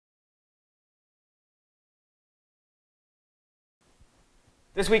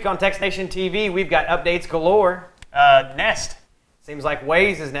This week on txtNationTV, we've got updates galore. Nest. Seems like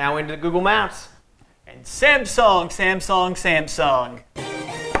Waze is now into Google Maps. And Samsung.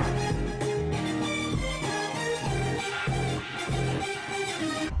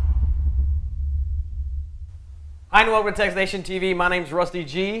 Hi and welcome to txtNationTV. My name's Rusty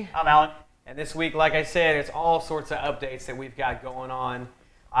G. I'm Alan. And this week, like I said, it's all sorts of updates that we've got going on.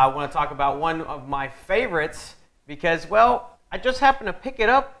 I want to talk about one of my favorites because, well, I just happened to pick it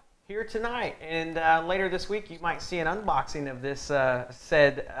up here tonight. And later this week, you might see an unboxing of this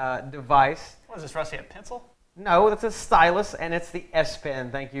said device. What is this, Rusty, a pencil? No, that's a stylus, and it's the S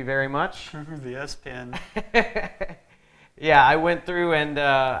Pen. Thank you very much. The S Pen. Yeah, I went through and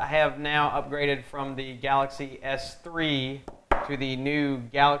I have now upgraded from the Galaxy S3 to the new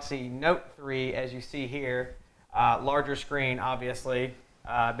Galaxy Note 3, as you see here. Larger screen, obviously.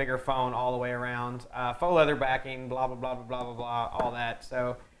 Bigger phone all the way around. Faux leather backing, blah, blah, blah, blah, blah, blah, blah, all that.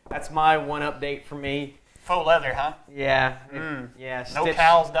 So that's my one update for me. Faux leather, huh? Yeah. Yeah. No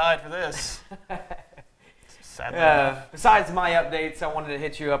cows died for this. Sad. Besides my updates, I wanted to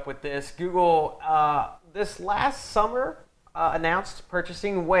hit you up with this. Google, this last summer, announced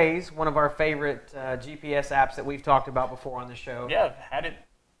purchasing Waze, one of our favorite GPS apps that we've talked about before on the show. Yeah, I've had it,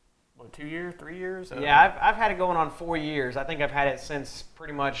 what, 2 years, 3 years? Yeah, I've had it going on 4 years. I think I've had it since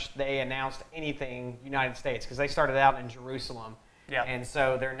pretty much they announced anything United States, because they started out in Jerusalem. Yeah. And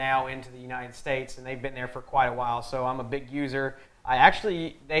so they're now into the United States, and they've been there for quite a while. So I'm a big user.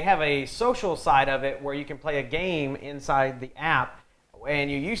 They have a social side of it where you can play a game inside the app. And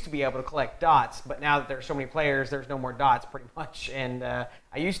you used to be able to collect dots, but now that there's so many players, there's no more dots pretty much. And I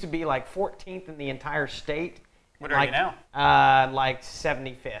used to be like 14th in the entire state. What are you now? Like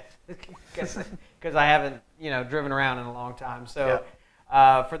 75th, because I haven't driven around in a long time. So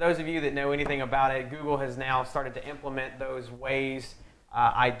for those of you that know anything about it, Google has now started to implement those Waze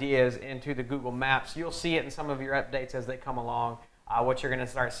ideas into the Google Maps. You'll see it in some of your updates as they come along. What you're going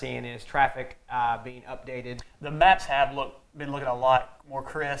to start seeing is traffic being updated. The maps have been looking a lot more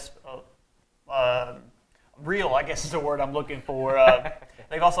crisp. Real, I guess is the word I'm looking for.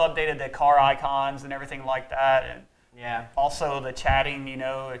 They've also updated the car icons and everything like that. And yeah. Also the chatting,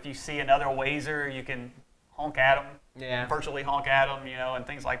 if you see another Wazer, you can honk at them. Yeah. Virtually honk at them, and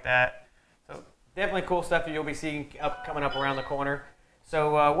things like that. So definitely cool stuff that you'll be seeing coming up around the corner.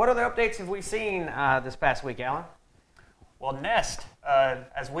 So what other updates have we seen this past week, Alan? Well, Nest,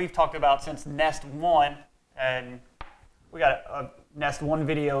 as we've talked about since Nest 1, and we got a Nest 1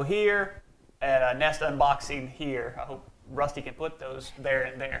 video here and a Nest unboxing here. I hope Rusty can put those there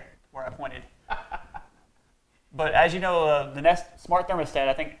and there where I pointed. But as you know, the Nest Smart Thermostat,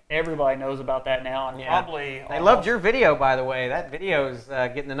 I think everybody knows about that now. And probably they loved your video, by the way. That video is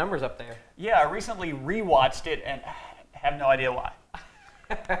getting the numbers up there. Yeah, I recently rewatched it and have no idea why.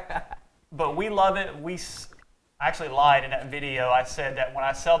 But we love it. I actually lied in that video. I said that when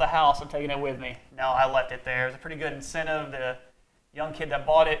I sell the house, I'm taking it with me. No, I left it there. It was a pretty good incentive. The young kid that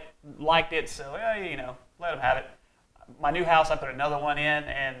bought it liked it, so let him have it. My new house, I put another one in,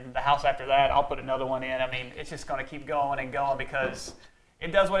 and the house after that, I'll put another one in. I mean, it's just going to keep going and going because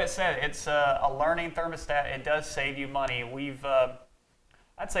it does what it said. It's a learning thermostat. It does save you money. We've,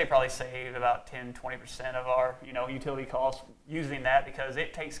 I'd say probably saved about 10-20% of our utility costs using that because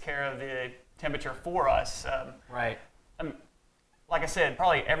it takes care of the temperature for us. Right. Like I said,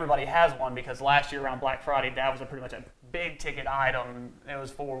 probably everybody has one because last year around Black Friday, that was pretty much a big ticket item. It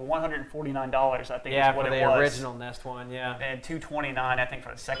was for $149, I think is what it was. Yeah, for the original Nest one, yeah. And $229, I think,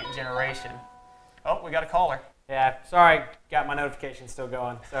 for the second generation. Oh, we got a caller. Yeah, sorry, got my notifications still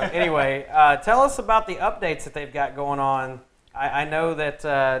going. So anyway, tell us about the updates that they've got going on. I know that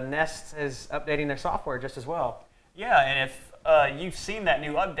Nest is updating their software just as well. Yeah, and if you've seen that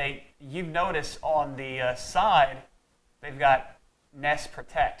new update, you've noticed on the side, they've got Nest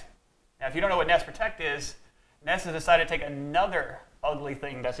Protect. Now, if you don't know what Nest Protect is, Nest has decided to take another ugly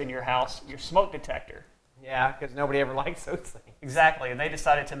thing that's in your house, your smoke detector. Yeah, because nobody ever likes those things. Exactly, and they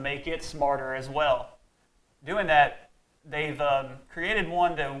decided to make it smarter as well. Doing that, they've created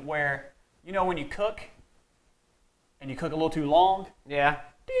one to where, when you cook, and you cook a little too long. Yeah.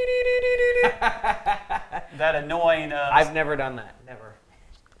 That annoying... I've never done that, never.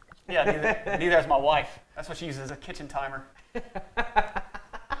 Yeah, neither has my wife. That's what she uses as a kitchen timer.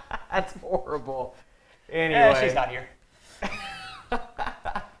 That's horrible. Anyway. Yeah, she's not here.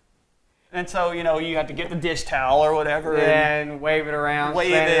 And so, you have to get the dish towel or whatever. And wave it around,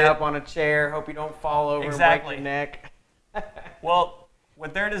 stand it up on a chair, hope you don't fall over and break your neck. Well,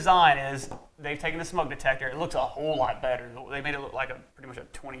 what their design is, they've taken the smoke detector. It looks a whole lot better. They made it look like pretty much a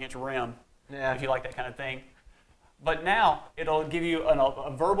 20-inch rim, if you like that kind of thing. But now it'll give you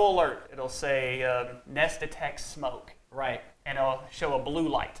a verbal alert. It'll say Nest detects smoke. Right. And it'll show a blue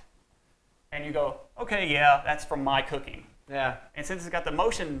light. And you go, okay, yeah, that's from my cooking. Yeah. And since it's got the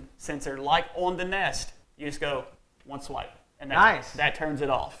motion sensor like on the Nest, you just go one swipe. And that turns it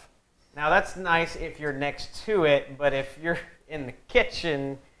off. Now that's nice if you're next to it, but if you're in the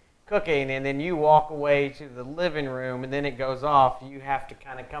kitchen cooking and then you walk away to the living room and then it goes off, you have to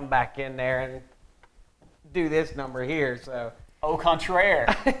kind of come back in there and do this number here. So au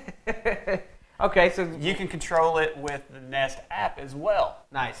contraire. Okay, so you can control it with the Nest app as well.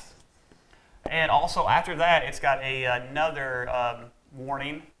 Nice. And also after that, it's got another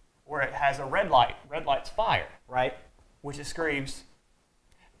warning where it has a red light. Red light's fire. Right. Which it screams,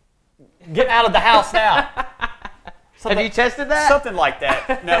 get out of the house now. Have you tested that? Something like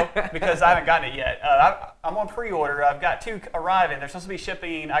that. No, because I haven't gotten it yet. I'm on pre-order. I've got 2 arriving. They're supposed to be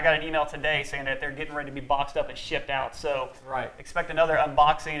shipping. I got an email today saying that they're getting ready to be boxed up and shipped out. So expect another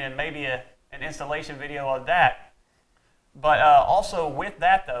unboxing and maybe an installation video of that. But also with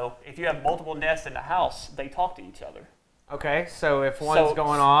that, though, if you have multiple Nests in the house, they talk to each other. Okay, so if one's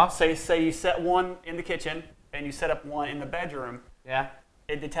going off. Say you set one in the kitchen and you set up one in the bedroom. Yeah.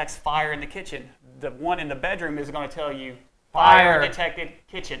 It detects fire in the kitchen. The one in the bedroom is going to tell you fire detected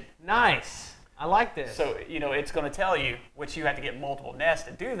kitchen. Nice. I like this. So, it's going to tell you, which you have to get multiple Nests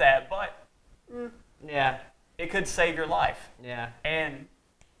to do that, but yeah, it could save your life. Yeah. And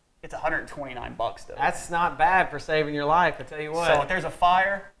it's $129 though. That's not bad for saving your life, I tell you what. So if there's a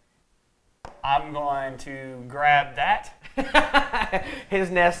fire, I'm going to grab that. His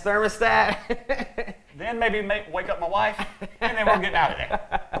Nest thermostat. Then maybe wake up my wife, and then we're getting out of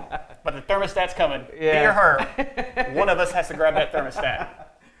there. But the thermostat's coming. Yeah. He or her. One of us has to grab that thermostat.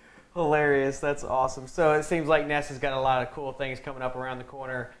 Hilarious. That's awesome. So it seems like Nest has got a lot of cool things coming up around the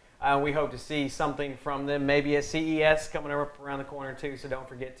corner. We hope to see something from them, maybe a CES coming up around the corner too, so don't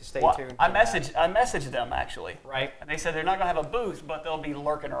forget to stay tuned. I messaged them actually. Right. And they said they're not going to have a booth, but they'll be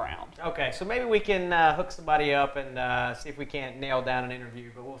lurking around. Okay, so maybe we can hook somebody up and see if we can't nail down an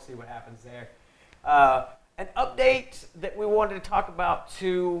interview, but we'll see what happens there. An update that we wanted to talk about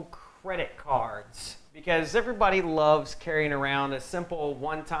to credit cards, because everybody loves carrying around a simple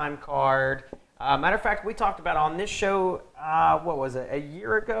one-time card. Matter of fact, we talked about on this show, what was it, a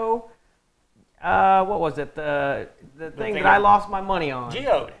year ago? What was it? The thing that I lost my money on.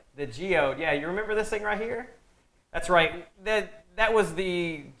 Geode. The Geode. Yeah, you remember this thing right here? That's right. That was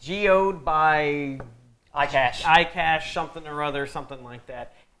the Geode by iCash, something or other, something like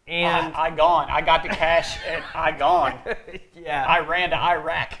that. And I got the cash and I gone. Yeah. I ran to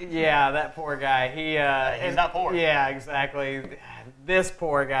Iraq. Yeah, that poor guy. He's not poor. Yeah, exactly. This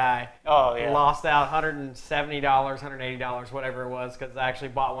poor guy lost out $170, $180, whatever it was, because I actually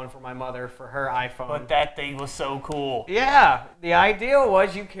bought one for my mother for her iPhone. But that thing was so cool. Yeah. The idea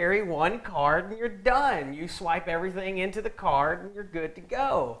was you carry one card and you're done. You swipe everything into the card and you're good to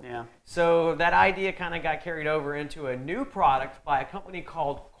go. Yeah. So that idea kind of got carried over into a new product by a company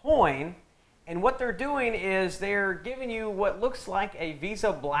called Coin. And what they're doing is they're giving you what looks like a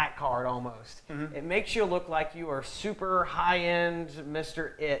Visa Black Card almost. Mm-hmm. It makes you look like you are super high-end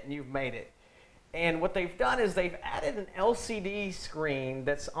Mr. It and you've made it. And what they've done is they've added an LCD screen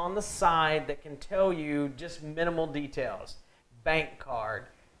that's on the side that can tell you just minimal details. Bank card,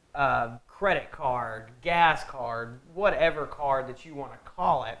 credit card, gas card, whatever card that you want to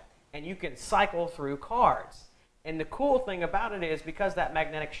call it. And you can cycle through cards. And the cool thing about it is because that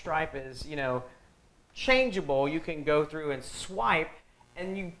magnetic stripe is, changeable, you can go through and swipe,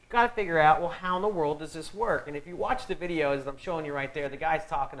 and you've got to figure out, well, how in the world does this work? And if you watch the video, as I'm showing you right there, the guy's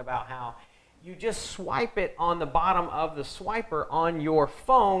talking about how you just swipe it on the bottom of the swiper on your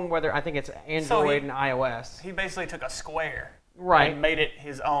phone, whether I think it's Android and iOS. He basically took a square and made it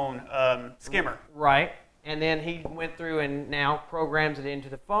his own skimmer. Right. And then he went through and now programs it into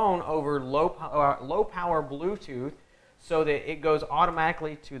the phone over low power Bluetooth so that it goes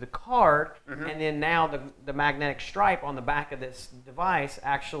automatically to the card. Mm-hmm. And then now the magnetic stripe on the back of this device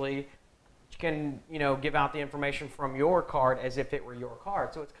actually can give out the information from your card as if it were your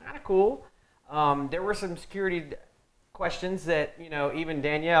card. So it's kind of cool. There were some security questions that even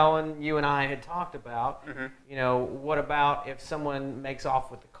Danielle and you and I had talked about. Mm-hmm. What about if someone makes off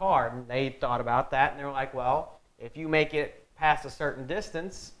with the card? And they thought about that, and they were like, well, if you make it past a certain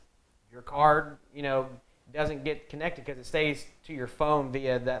distance, your card doesn't get connected because it stays to your phone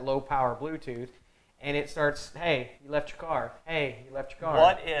via that low power Bluetooth, and it starts, hey, you left your card. Hey, you left your card.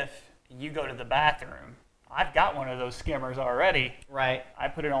 What if you go to the bathroom? I've got one of those skimmers already. Right. I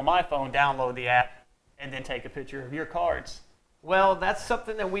put it on my phone, download the app, and then take a picture of your cards. Well, that's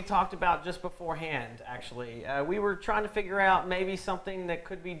something that we talked about just beforehand, actually. We were trying to figure out maybe something that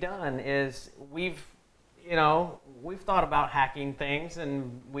could be done is we've thought about hacking things,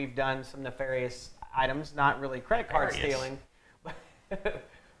 and we've done some nefarious items, not really credit card stealing.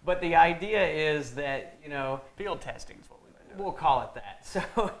 But the idea is that, field testing is what we do. We'll call it that.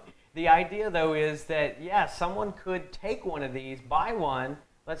 So the idea, though, is that, yeah, someone could take one of these, buy one,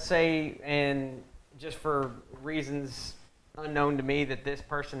 let's say, and just for reasons unknown to me, that this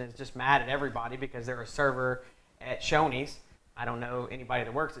person is just mad at everybody because they're a server at Shoney's. I don't know anybody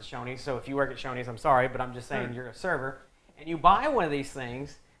that works at Shoney's, so if you work at Shoney's, I'm sorry, but I'm just saying you're a server. And you buy one of these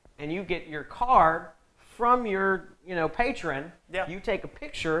things, and you get your card from your patron. Yeah. You take a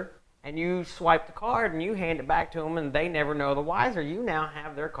picture, and you swipe the card, and you hand it back to them, and they never know the wiser. You now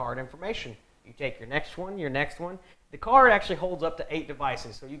have their card information. You take your next one, your next one. The card actually holds up to 8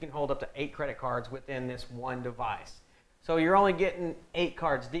 devices, so you can hold up to 8 credit cards within this one device. So you're only getting 8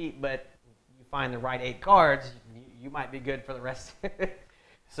 cards deep, but you find the right 8 cards, you might be good for the rest.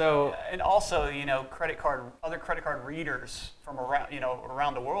 So, and also, other credit card readers from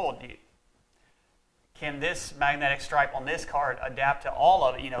around the world. Can this magnetic stripe on this card adapt to all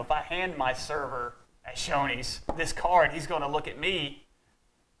of it? If I hand my server at Shoney's this card, he's going to look at me,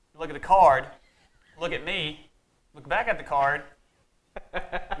 look at the card, look at me, look back at the card,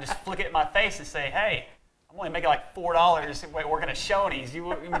 and just flick it in my face and say, "Hey, I'm only making like $4 working at Shoney's. You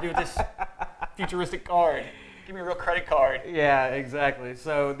want me to do this futuristic card? Give me a real credit card." Yeah, exactly.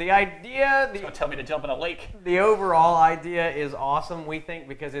 So the idea, it's going to tell me to jump in a lake. The overall idea is awesome, we think,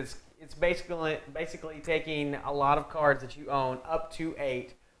 because it's basically taking a lot of cards that you own, up to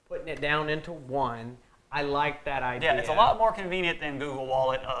 8, putting it down into one. I like that idea. Yeah, it's a lot more convenient than Google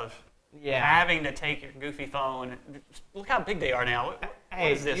Wallet of having to take your goofy phone. Look how big they are now. What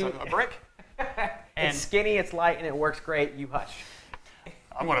is this, a brick? It's skinny, it's light, and it works great. You hush.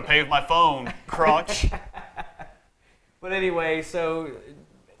 I'm going to pay with my phone, crunch. But anyway, so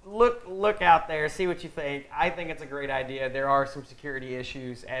look out there, see what you think. I think it's a great idea. There are some security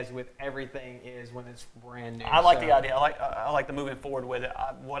issues, as with everything is when it's brand new. I like the idea. I like the moving forward with it.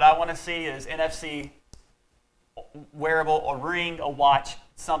 What I want to see is NFC wearable, a ring, a watch,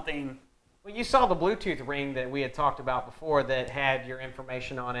 something. Well, you saw the Bluetooth ring that we had talked about before that had your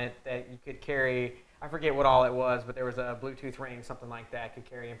information on it that you could carry. I forget what all it was, but there was a Bluetooth ring, something like that, could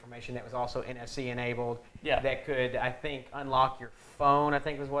carry information that was also NFC enabled. Yeah. That could, I think, unlock your phone, I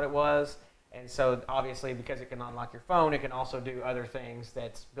think was what it was. And so, obviously, because it can unlock your phone, it can also do other things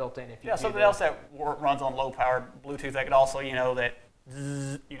that's built in. If you something else that runs on low-power Bluetooth that could also, that,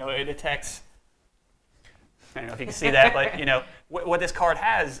 it detects. I don't know if you can see that, but, what this card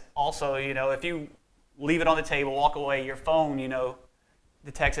has also, if you leave it on the table, walk away, your phone,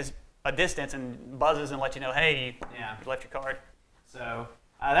 detects a distance and buzzes and lets you know, hey, you left your card. So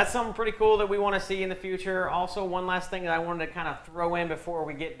that's something pretty cool that we want to see in the future. Also, one last thing that I wanted to kind of throw in before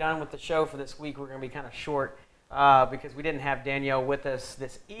we get done with the show for this week. We're going to be kind of short because we didn't have Danielle with us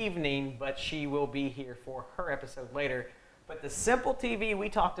this evening, but she will be here for her episode later. But the Simple TV we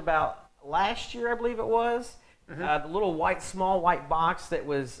talked about last year, I believe it was, the little small white box that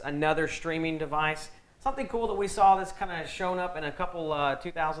was another streaming device. Something cool that we saw that's kind of shown up in a couple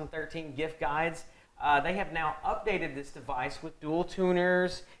 2013 gift guides. They have now updated this device with dual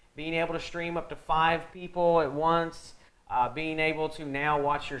tuners, being able to stream up to 5 people at once, being able to now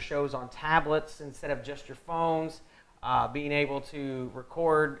watch your shows on tablets instead of just your phones, being able to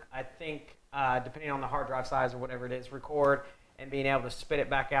record, I think, depending on the hard drive size or whatever it is, record, and being able to spit it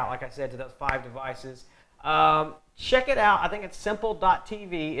back out, like I said, to those 5 devices. Check it out. I think it's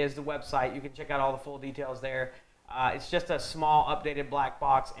simple.tv is the website. You can check out all the full details there. It's just a small updated black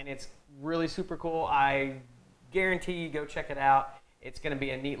box, and it's really super cool. I guarantee you go check it out. It's going to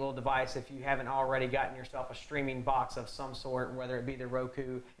be a neat little device if you haven't already gotten yourself a streaming box of some sort, whether it be the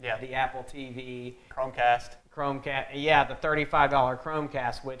Roku, the Apple TV, Chromecast, the $35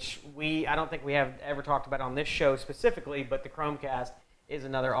 Chromecast, which I don't think we have ever talked about on this show specifically, but the Chromecast is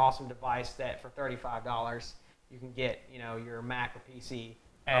another awesome device that for $35 you can get, your Mac or PC.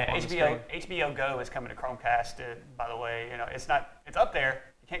 HBO Go is coming to Chromecast, by the way. It's up there.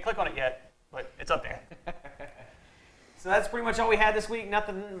 You can't click on it yet, but it's up there. So that's pretty much all we had this week.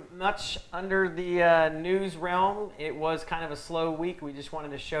 Nothing much under the news realm. It was kind of a slow week. We just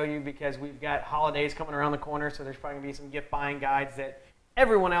wanted to show you because we've got holidays coming around the corner, so there's probably going to be some gift buying guides that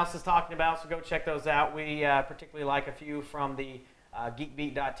everyone else is talking about, so go check those out. We particularly like a few from the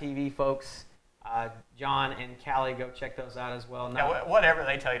geekbeat.tv folks. John and Callie, go check those out as well. Whatever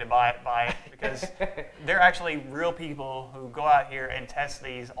they tell you to buy it, because they're actually real people who go out here and test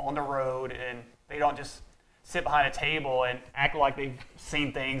these on the road, and they don't just sit behind a table and act like they've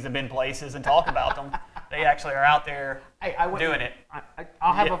seen things and been places and talk about them. They actually are out there doing it.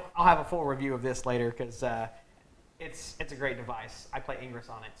 I'll have a full review of this later because it's a great device. I play Ingress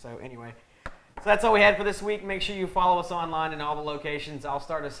on it. So anyway, so that's all we had for this week. Make sure you follow us online in all the locations. I'll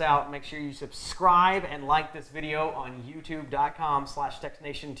start us out. Make sure you subscribe and like this video on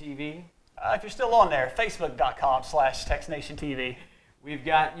youtube.com/txtNationTV. If you're still on there, facebook.com/txtNationTV.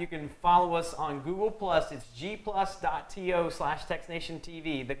 You can follow us on Google+. It's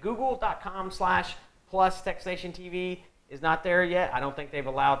gplus.to/txtNationTV. The google.com/+txtNationTV is not there yet. I don't think they've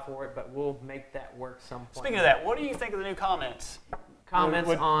allowed for it, but we'll make that work some point. Speaking of that, what do you think of the new comments? Comments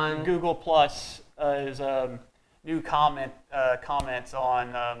on Google+ is new comments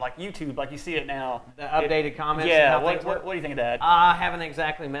on like YouTube, like you see it now. The updated comments. Yeah. What do you think of that? I haven't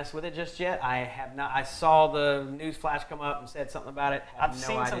exactly messed with it just yet. I have not. I saw the news flash come up and said something about it. I've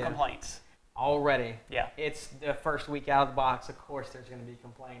seen some complaints already. Yeah. It's the first week out of the box. Of course, there's going to be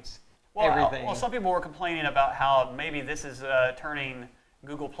complaints. Well, some people were complaining about how maybe this is turning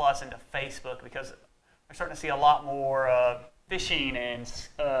Google+ into Facebook because they're starting to see a lot more phishing and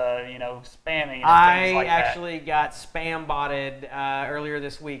spamming and things like that. I actually got spam botted earlier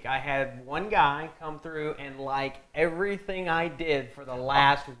this week. I had one guy come through and like everything I did for the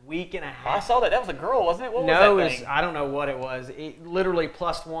last week and a half. I saw that. That was a girl, wasn't it? What no, was that thing? I don't know what it was. It literally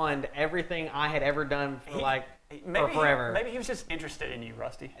 +1 to everything I had ever done for for forever. Maybe he was just interested in you,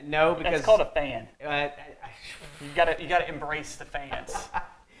 Rusty. No, because that's called a fan. You gotta embrace the fans.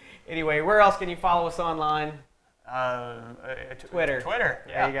 Anyway, where else can you follow us online? Twitter. Yeah.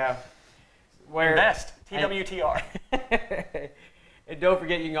 There you go. Invest. TWTR. And don't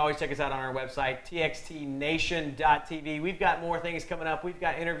forget, you can always check us out on our website, txtNation.tv. We've got more things coming up. We've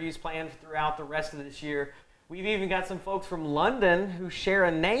got interviews planned throughout the rest of this year. We've even got some folks from London who share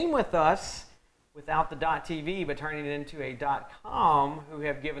a name with us without the .tv, but turning it into a .com, who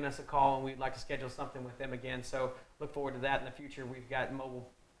have given us a call, and we'd like to schedule something with them again. So look forward to that in the future. We've got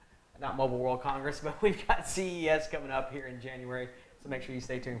not Mobile World Congress, but we've got CES coming up here in January. So make sure you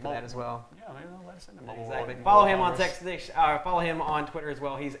stay tuned for that as well. Yeah, maybe they'll let us into Mobile Exactly. World. Follow him on follow him on Twitter as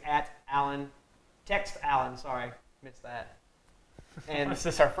well. He's at Alan. Text Alan. Sorry, missed that. And is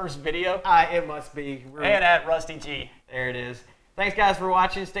this our first video? It must be. And at Rusty G. There it is. Thanks, guys, for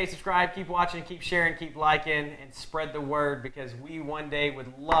watching. Stay subscribed. Keep watching. Keep sharing. Keep liking. And spread the word, because we one day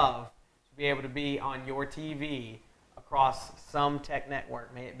would love to be able to be on your TV across some tech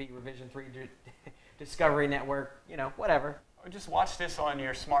network. May it be Revision 3, Discovery Network, whatever. Or just watch this on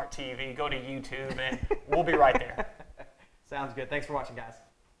your smart TV. Go to YouTube, and we'll be right there. Sounds good. Thanks for watching, guys.